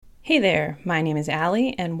Hey there, my name is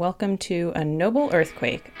Allie, and welcome to A Noble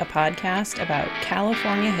Earthquake, a podcast about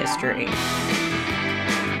California history.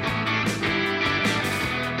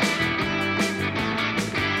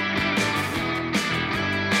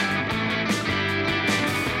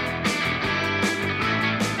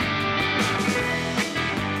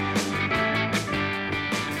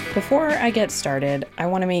 Before I get started, I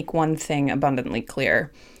want to make one thing abundantly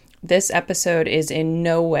clear. This episode is in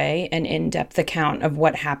no way an in-depth account of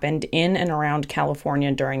what happened in and around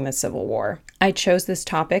California during the Civil War. I chose this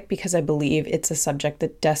topic because I believe it's a subject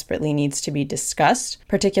that desperately needs to be discussed,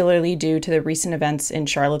 particularly due to the recent events in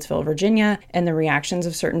Charlottesville, Virginia, and the reactions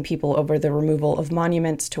of certain people over the removal of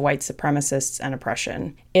monuments to white supremacists and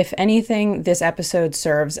oppression. If anything, this episode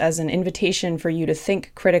serves as an invitation for you to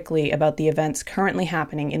think critically about the events currently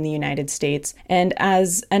happening in the United States, and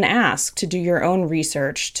as an ask to do your own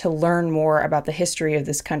research to learn more about the history of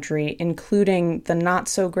this country, including the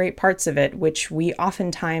not-so-great parts of it, which we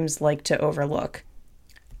oftentimes like to overlook.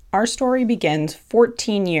 Our story begins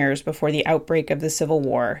 14 years before the outbreak of the Civil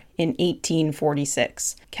War in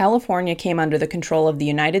 1846. California came under the control of the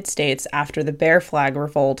United States after the Bear Flag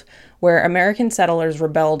Revolt, where American settlers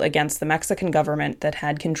rebelled against the Mexican government that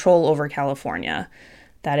had control over California.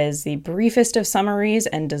 That is the briefest of summaries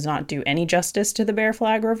and does not do any justice to the Bear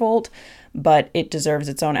Flag Revolt, but it deserves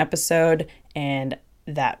its own episode, and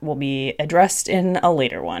that will be addressed in a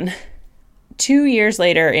later one. 2 years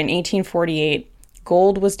later, in 1848,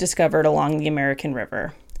 gold was discovered along the American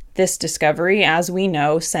River. This discovery, as we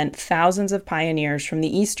know, sent thousands of pioneers from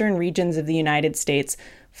the eastern regions of the United States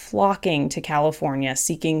flocking to California,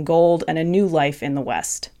 seeking gold and a new life in the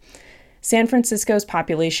West. San Francisco's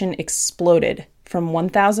population exploded from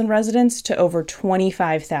 1,000 residents to over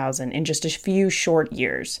 25,000 in just a few short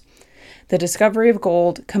years. The discovery of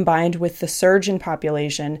gold, combined with the surge in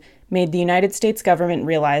population, made the United States government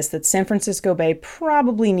realize that San Francisco Bay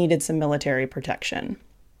probably needed some military protection.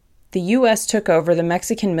 The U.S. took over the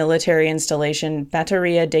Mexican military installation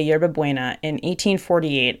Bateria de Yerba Buena in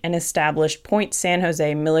 1848 and established Point San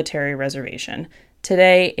Jose Military Reservation.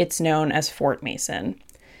 Today, it's known as Fort Mason.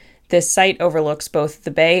 This site overlooks both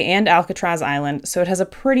the bay and Alcatraz Island, so it has a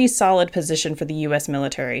pretty solid position for the U.S.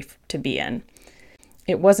 military to be in.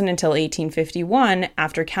 It wasn't until 1851,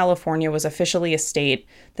 after California was officially a state,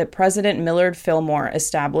 that President Millard Fillmore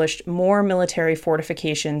established more military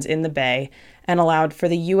fortifications in the bay and allowed for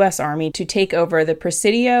the U.S. Army to take over the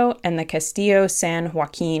Presidio and the Castillo San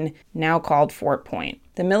Joaquin, now called Fort Point.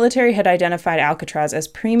 The military had identified Alcatraz as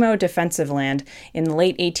primo defensive land in the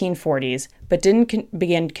late 1840s, but didn't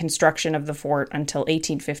begin construction of the fort until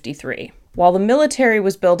 1853. While the military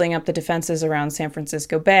was building up the defenses around San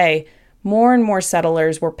Francisco Bay, more and more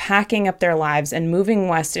settlers were packing up their lives and moving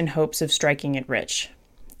west in hopes of striking it rich.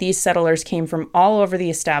 These settlers came from all over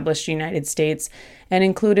the established United States and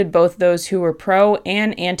included both those who were pro-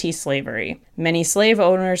 and anti-slavery. Many slave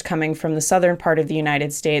owners coming from the southern part of the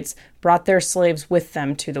United States brought their slaves with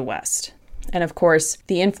them to the west. And of course,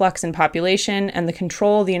 the influx in population and the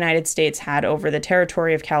control the United States had over the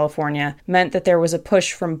territory of California meant that there was a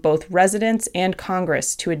push from both residents and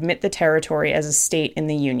Congress to admit the territory as a state in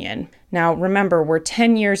the Union. Now, remember, we're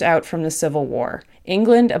 10 years out from the Civil War.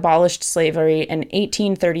 England abolished slavery in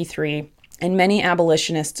 1833, and many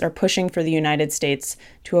abolitionists are pushing for the United States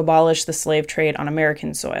to abolish the slave trade on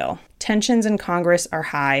American soil. Tensions in Congress are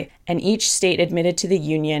high, and each state admitted to the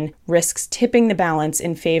Union risks tipping the balance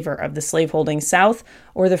in favor of the slaveholding South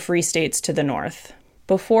or the free states to the North.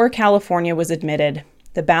 Before California was admitted,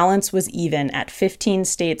 the balance was even at 15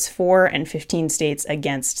 states for and 15 states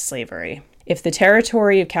against slavery. If the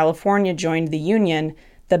territory of California joined the Union,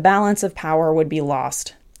 the balance of power would be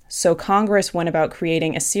lost. So Congress went about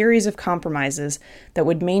creating a series of compromises that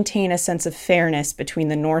would maintain a sense of fairness between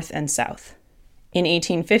the North and South. In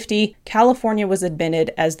 1850, California was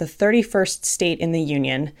admitted as the 31st state in the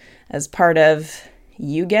Union as part of,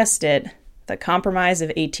 you guessed it, the Compromise of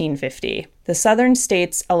 1850. The southern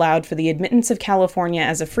states allowed for the admittance of California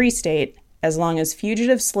as a free state as long as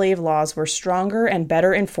fugitive slave laws were stronger and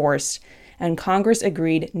better enforced, and Congress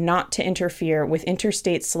agreed not to interfere with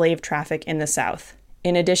interstate slave traffic in the South.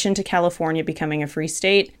 In addition to California becoming a free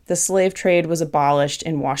state, the slave trade was abolished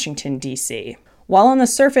in Washington, D.C. While on the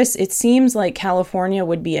surface it seems like California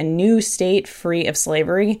would be a new state free of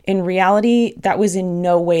slavery, in reality, that was in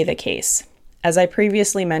no way the case. As I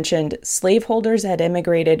previously mentioned, slaveholders had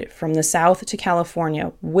immigrated from the South to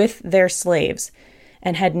California with their slaves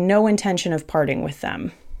and had no intention of parting with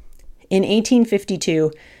them. In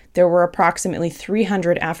 1852, there were approximately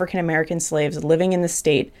 300 African American slaves living in the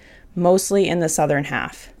state, mostly in the southern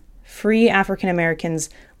half. Free African Americans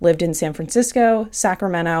lived in San Francisco,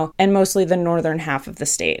 Sacramento, and mostly the northern half of the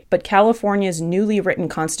state. But California's newly written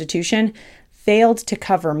constitution failed to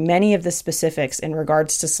cover many of the specifics in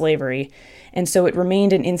regards to slavery, and so it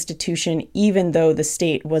remained an institution even though the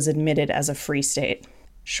state was admitted as a free state.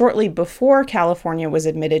 Shortly before California was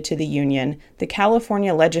admitted to the Union, the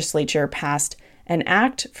California legislature passed an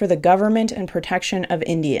Act for the Government and Protection of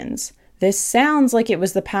Indians. This sounds like it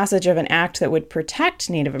was the passage of an act that would protect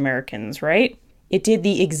Native Americans, right? It did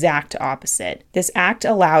the exact opposite. This act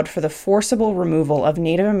allowed for the forcible removal of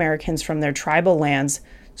Native Americans from their tribal lands,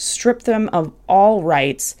 stripped them of all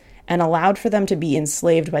rights, and allowed for them to be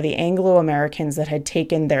enslaved by the Anglo-Americans that had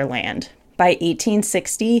taken their land. By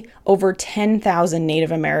 1860, over 10,000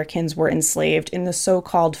 Native Americans were enslaved in the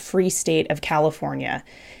so-called Free State of California,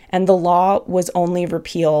 and the law was only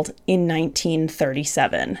repealed in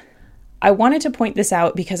 1937. I wanted to point this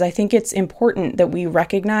out because I think it's important that we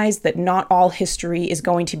recognize that not all history is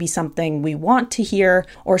going to be something we want to hear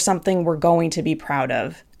or something we're going to be proud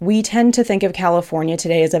of. We tend to think of California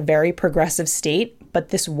today as a very progressive state, but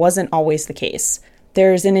this wasn't always the case.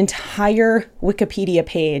 There's an entire Wikipedia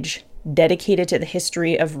page dedicated to the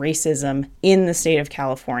history of racism in the state of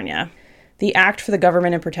California. The Act for the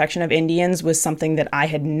Government and Protection of Indians was something that I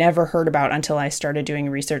had never heard about until I started doing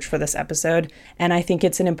research for this episode, and I think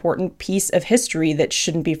it's an important piece of history that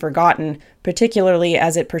shouldn't be forgotten, particularly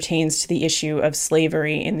as it pertains to the issue of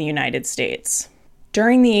slavery in the United States.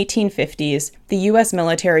 During the 1850s, the U.S.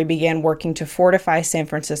 military began working to fortify San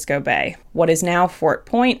Francisco Bay. What is now Fort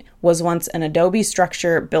Point was once an adobe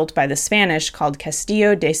structure built by the Spanish called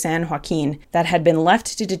Castillo de San Joaquin that had been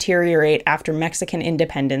left to deteriorate after Mexican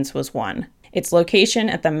independence was won. Its location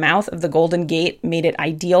at the mouth of the Golden Gate made it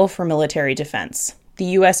ideal for military defense. The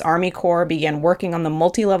U.S. Army Corps began working on the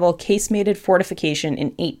multi-level casemated fortification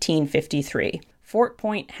in 1853. Fort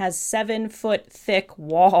Point has 7-foot thick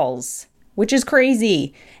walls, which is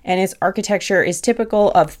crazy, and its architecture is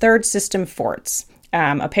typical of third system forts.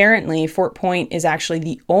 Apparently, Fort Point is actually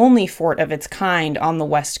the only fort of its kind on the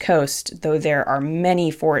West Coast, though there are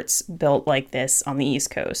many forts built like this on the East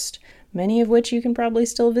Coast, many of which you can probably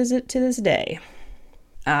still visit to this day.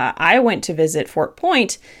 I went to visit Fort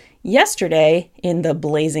Point yesterday in the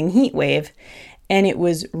blazing heat wave, and it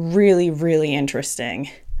was really, really interesting.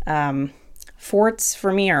 Forts,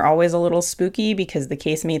 for me, are always a little spooky because the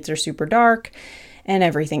casemates are super dark and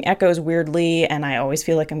everything echoes weirdly, and I always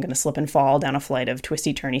feel like I'm going to slip and fall down a flight of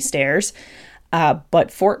twisty-turny stairs.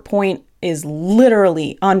 But Fort Point is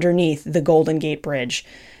literally underneath the Golden Gate Bridge.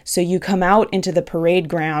 So you come out into the parade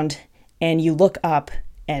ground and you look up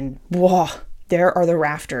and, whoa, there are the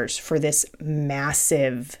rafters for this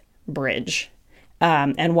massive bridge.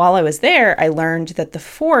 And while I was there, I learned that the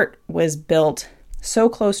fort was built so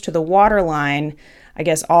close to the water line. I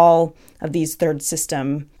guess all of these third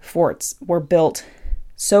system forts were built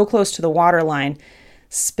so close to the water line,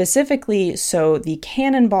 specifically so the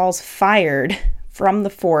cannonballs fired from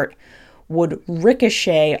the fort would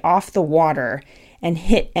ricochet off the water and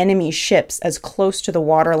hit enemy ships as close to the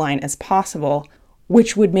water line as possible,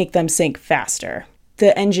 which would make them sink faster.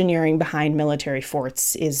 The engineering behind military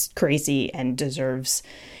forts is crazy and deserves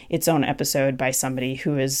its own episode by somebody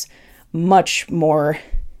who is much more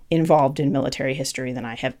involved in military history than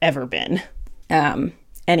I have ever been.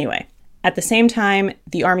 Anyway, at the same time,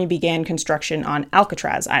 the Army began construction on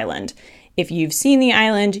Alcatraz Island. If you've seen the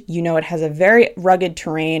island, you know it has a very rugged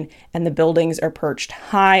terrain and the buildings are perched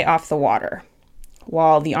high off the water.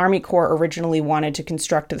 While the Army Corps originally wanted to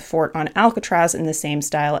construct the fort on Alcatraz in the same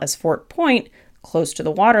style as Fort Point, close to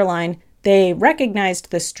the waterline, they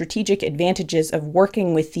recognized the strategic advantages of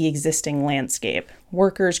working with the existing landscape.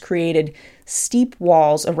 Workers created steep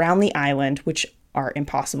walls around the island, which are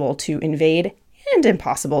impossible to invade and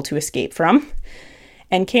impossible to escape from.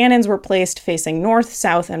 And cannons were placed facing north,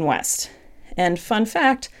 south, and west. And fun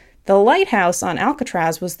fact, the lighthouse on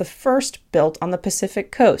Alcatraz was the first built on the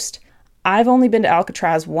Pacific coast. I've only been to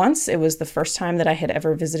Alcatraz once. It was the first time that I had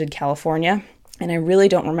ever visited California, and I really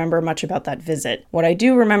don't remember much about that visit. What I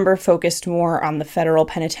do remember focused more on the federal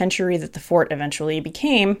penitentiary that the fort eventually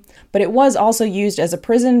became, but it was also used as a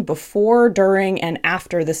prison before, during, and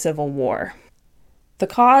after the Civil War. The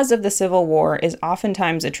cause of the Civil War is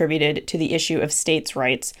oftentimes attributed to the issue of states'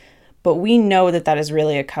 rights, but we know that that is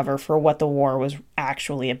really a cover for what the war was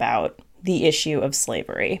actually about: the issue of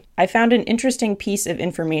slavery. I found an interesting piece of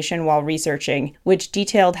information while researching, which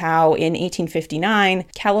detailed how in 1859,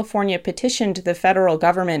 California petitioned the federal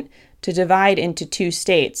government to divide into two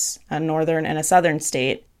states, a northern and a southern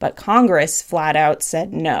state, but Congress flat out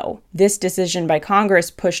said no. This decision by Congress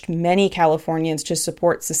pushed many Californians to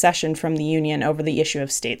support secession from the Union over the issue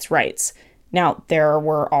of states' rights. Now, there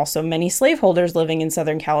were also many slaveholders living in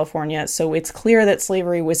Southern California, so it's clear that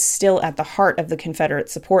slavery was still at the heart of the Confederate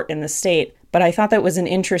support in the state, but I thought that was an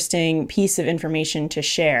interesting piece of information to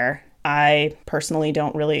share. I personally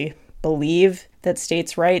don't really believe that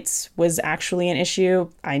states' rights was actually an issue.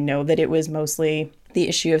 I know that it was mostly the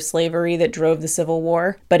issue of slavery that drove the Civil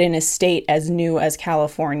War, but in a state as new as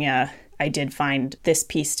California, I did find this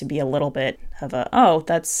piece to be a little bit of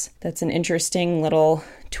that's an interesting little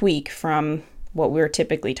tweak from what we're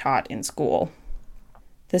typically taught in school.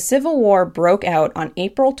 The Civil War broke out on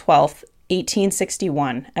April 12th,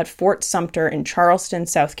 1861 at Fort Sumter in Charleston,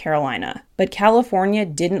 South Carolina. But California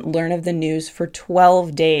didn't learn of the news for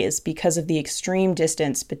 12 days because of the extreme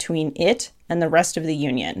distance between it and the rest of the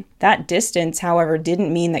Union. That distance, however,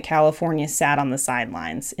 didn't mean that California sat on the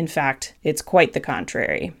sidelines. In fact, it's quite the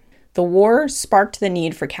contrary. The war sparked the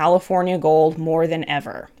need for California gold more than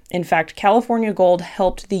ever. In fact, California gold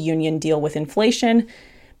helped the Union deal with inflation,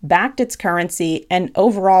 backed its currency, and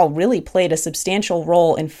overall really played a substantial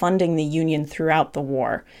role in funding the Union throughout the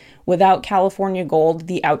war. Without California gold,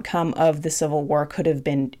 the outcome of the Civil War could have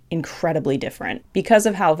been incredibly different. Because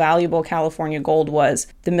of how valuable California gold was,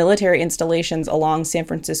 the military installations along San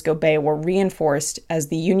Francisco Bay were reinforced as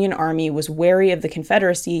the Union Army was wary of the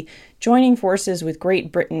Confederacy, joining forces with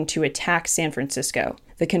Great Britain to attack San Francisco.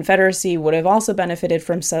 The Confederacy would have also benefited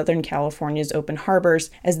from Southern California's open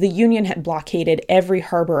harbors, as the Union had blockaded every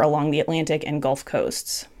harbor along the Atlantic and Gulf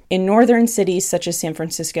coasts. In northern cities such as San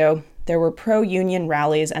Francisco, there were pro-Union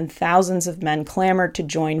rallies and thousands of men clamored to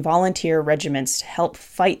join volunteer regiments to help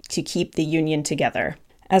fight to keep the Union together.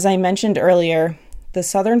 As I mentioned earlier, the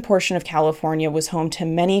southern portion of California was home to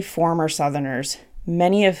many former Southerners,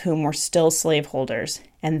 many of whom were still slaveholders,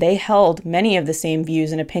 and they held many of the same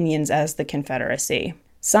views and opinions as the Confederacy.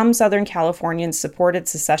 Some Southern Californians supported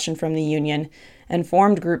secession from the Union and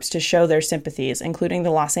formed groups to show their sympathies, including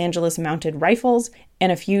the Los Angeles Mounted Rifles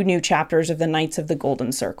and a few new chapters of the Knights of the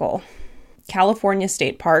Golden Circle. California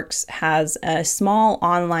State Parks has a small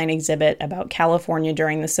online exhibit about California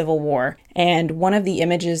during the Civil War, and one of the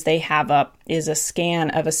images they have up is a scan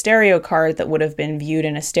of a stereo card that would have been viewed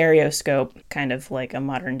in a stereoscope, kind of like a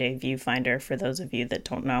modern-day viewfinder for those of you that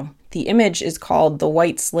don't know. The image is called The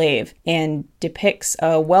White Slave and depicts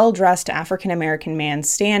a well-dressed African-American man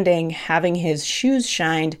standing, having his shoes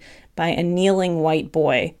shined by a kneeling white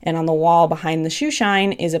boy. And on the wall behind the shoe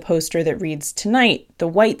shine is a poster that reads, "Tonight, the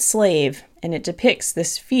white slave," and it depicts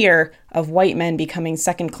this fear of white men becoming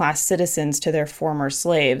second-class citizens to their former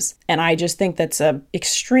slaves. And I just think that's an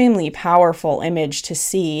extremely powerful image to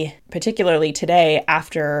see, particularly today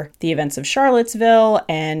after the events of Charlottesville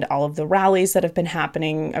and all of the rallies that have been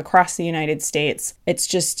happening across the United States. It's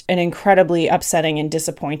just an incredibly upsetting and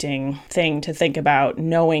disappointing thing to think about,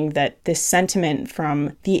 knowing that this sentiment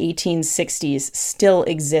from the 1860s still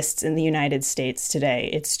exists in the United States today.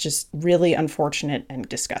 It's just really unfortunate and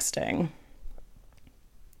disgusting.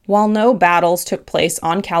 While no battles took place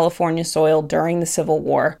on California soil during the Civil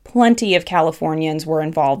War, plenty of Californians were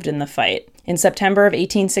involved in the fight. In September of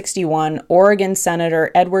 1861, Oregon Senator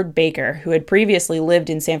Edward Baker, who had previously lived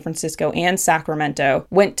in San Francisco and Sacramento,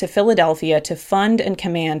 went to Philadelphia to fund and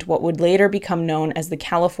command what would later become known as the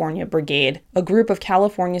California Brigade, a group of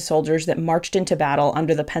California soldiers that marched into battle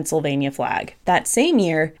under the Pennsylvania flag. That same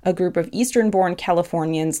year, a group of Eastern-born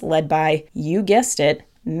Californians led by, you guessed it,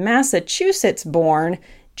 Massachusetts-born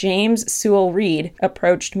James Sewell Reed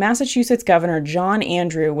approached Massachusetts Governor John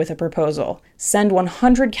Andrew with a proposal: send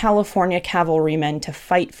 100 California cavalrymen to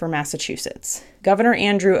fight for Massachusetts. Governor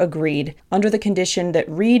Andrew agreed under the condition that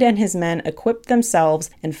Reed and his men equip themselves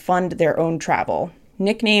and fund their own travel.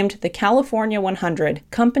 Nicknamed the California 100,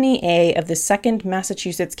 Company A of the 2nd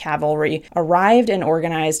Massachusetts Cavalry arrived and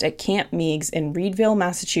organized at Camp Meigs in Reedville,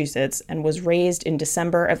 Massachusetts, and was raised in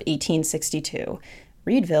December of 1862.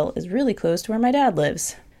 Reedville is really close to where my dad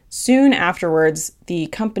lives. Soon afterwards, the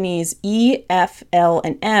companies E, F, L,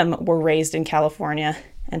 and M were raised in California,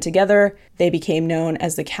 and together they became known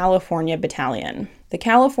as the California Battalion. The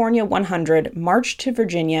California 100 marched to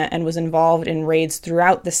Virginia and was involved in raids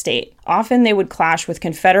throughout the state. Often they would clash with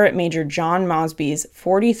Confederate Major John Mosby's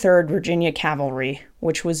 43rd Virginia Cavalry,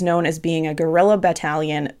 which was known as being a guerrilla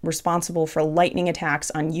battalion responsible for lightning attacks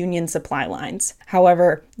on Union supply lines.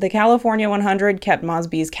 However, the California 100 kept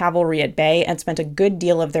Mosby's cavalry at bay and spent a good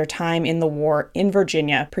deal of their time in the war in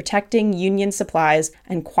Virginia, protecting Union supplies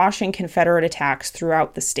and quashing Confederate attacks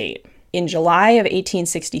throughout the state. In July of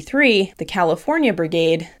 1863, the California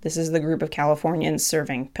Brigade, this is the group of Californians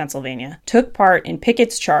serving Pennsylvania, took part in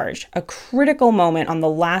Pickett's Charge, a critical moment on the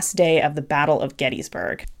last day of the Battle of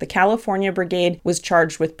Gettysburg. The California Brigade was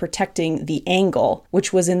charged with protecting the Angle,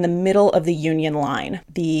 which was in the middle of the Union line.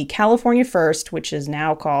 The California 1st, which is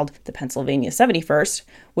now called the Pennsylvania 71st,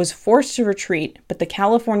 was forced to retreat, but the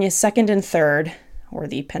California 2nd and 3rd, or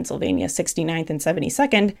the Pennsylvania 69th and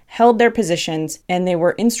 72nd, held their positions, and they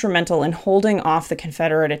were instrumental in holding off the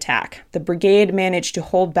Confederate attack. The brigade managed to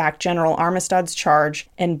hold back General Armistead's charge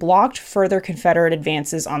and blocked further Confederate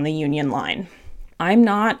advances on the Union line. I'm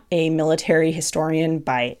not a military historian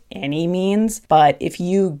by any means, but if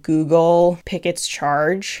you Google Pickett's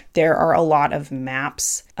Charge, there are a lot of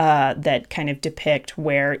maps that kind of depict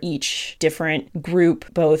where each different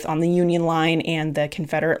group, both on the Union line and the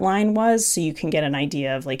Confederate line, was, so you can get an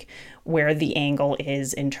idea of like where the Angle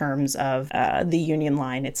is in terms of the Union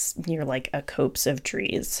line. It's near like a copse of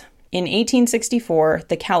trees. In 1864,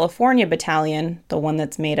 the California Battalion, the one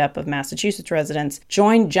that's made up of Massachusetts residents,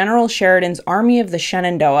 joined General Sheridan's Army of the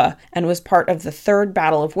Shenandoah and was part of the 3rd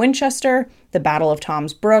Battle of Winchester, the Battle of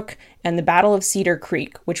Tom's Brook, and the Battle of Cedar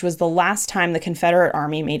Creek, which was the last time the Confederate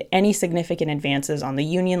Army made any significant advances on the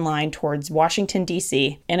Union line towards Washington,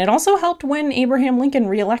 D.C. And it also helped win Abraham Lincoln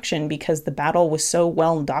re-election because the battle was so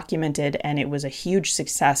well documented and it was a huge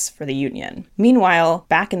success for the Union. Meanwhile,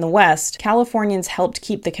 back in the West, Californians helped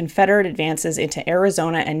keep the Confederate advances into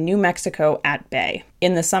Arizona and New Mexico at bay.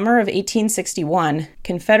 In the summer of 1861,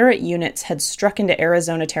 Confederate units had struck into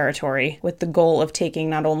Arizona territory with the goal of taking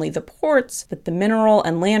not only the ports, but the mineral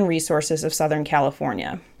and land resources of Southern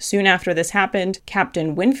California. Soon after this happened,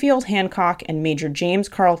 Captain Winfield Hancock and Major James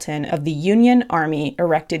Carleton of the Union Army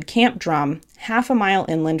erected Camp Drum, half a mile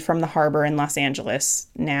inland from the harbor in Los Angeles,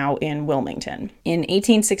 now in Wilmington. In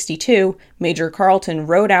 1862, Major Carleton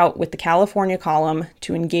rode out with the California Column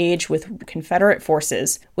to engage with Confederate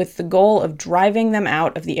forces with the goal of driving them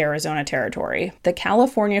out of the Arizona Territory. The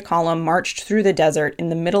California Column marched through the desert in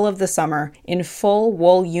the middle of the summer in full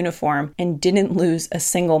wool uniform and didn't lose a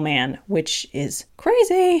single man, which is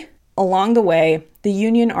crazy. Along the way, the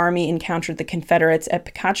Union Army encountered the Confederates at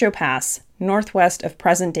Picacho Pass, northwest of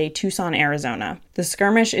present-day Tucson, Arizona. The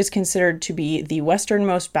skirmish is considered to be the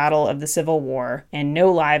westernmost battle of the Civil War, and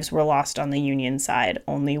no lives were lost on the Union side.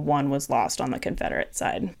 Only one was lost on the Confederate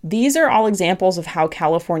side. These are all examples of how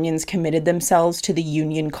Californians committed themselves to the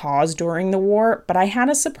Union cause during the war, but I had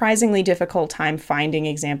a surprisingly difficult time finding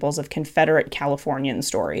examples of Confederate Californian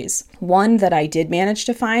stories. One that I did manage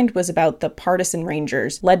to find was about the Partisan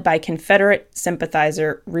Rangers, led by Confederate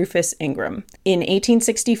sympathizer Rufus Ingram. In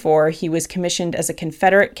 1864, he was commissioned as a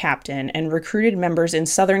Confederate captain and recruited members in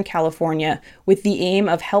Southern California with the aim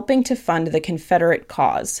of helping to fund the Confederate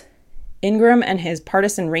cause. Ingram and his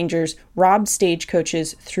Partisan Rangers robbed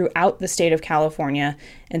stagecoaches throughout the state of California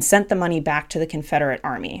and sent the money back to the Confederate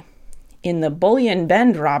Army. In the Bullion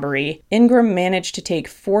Bend robbery, Ingram managed to take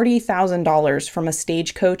 $40,000 from a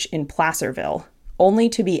stagecoach in Placerville, only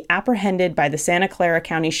to be apprehended by the Santa Clara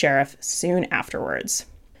County Sheriff soon afterwards.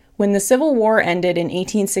 When the Civil War ended in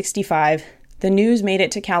 1865, the news made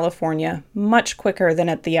it to California much quicker than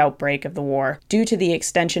at the outbreak of the war, due to the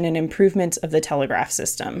extension and improvements of the telegraph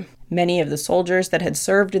system. Many of the soldiers that had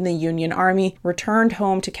served in the Union Army returned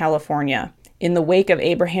home to California. In the wake of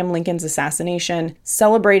Abraham Lincoln's assassination,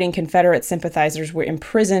 celebrating Confederate sympathizers were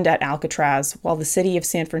imprisoned at Alcatraz, while the city of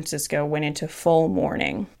San Francisco went into full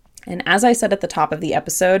mourning. And as I said at the top of the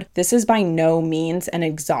episode, this is by no means an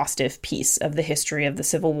exhaustive piece of the history of the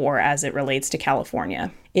Civil War as it relates to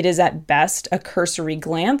California. It is at best a cursory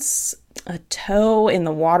glance, a toe in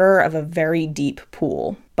the water of a very deep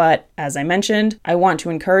pool. But as I mentioned, I want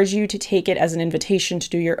to encourage you to take it as an invitation to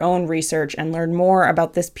do your own research and learn more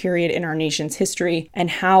about this period in our nation's history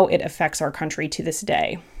and how it affects our country to this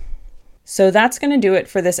day. So that's going to do it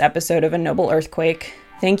for this episode of A Noble Earthquake.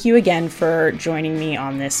 Thank you again for joining me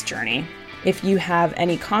on this journey. If you have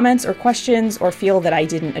any comments or questions or feel that I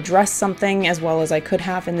didn't address something as well as I could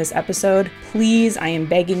have in this episode, please, I am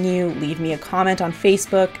begging you, leave me a comment on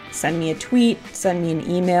Facebook, send me a tweet, send me an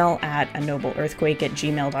email at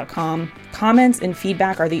anobleearthquake@gmail.com. Comments and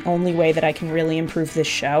feedback are the only way that I can really improve this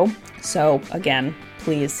show. So again,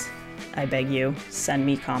 please, I beg you, send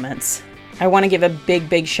me comments. I want to give a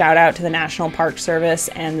big shout out to the National Park Service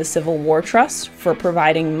and the Civil War Trust for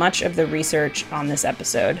providing much of the research on this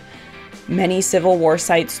episode. Many Civil War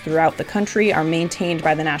sites throughout the country are maintained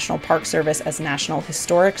by the National Park Service as National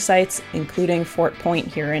Historic Sites, including Fort Point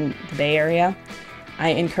here in the Bay Area. I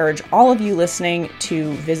encourage all of you listening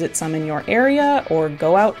to visit some in your area or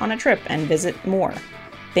go out on a trip and visit more.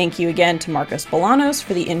 Thank you again to Marcos Bolanos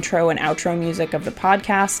for the intro and outro music of the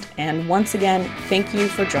podcast. And once again, thank you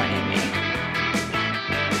for joining me.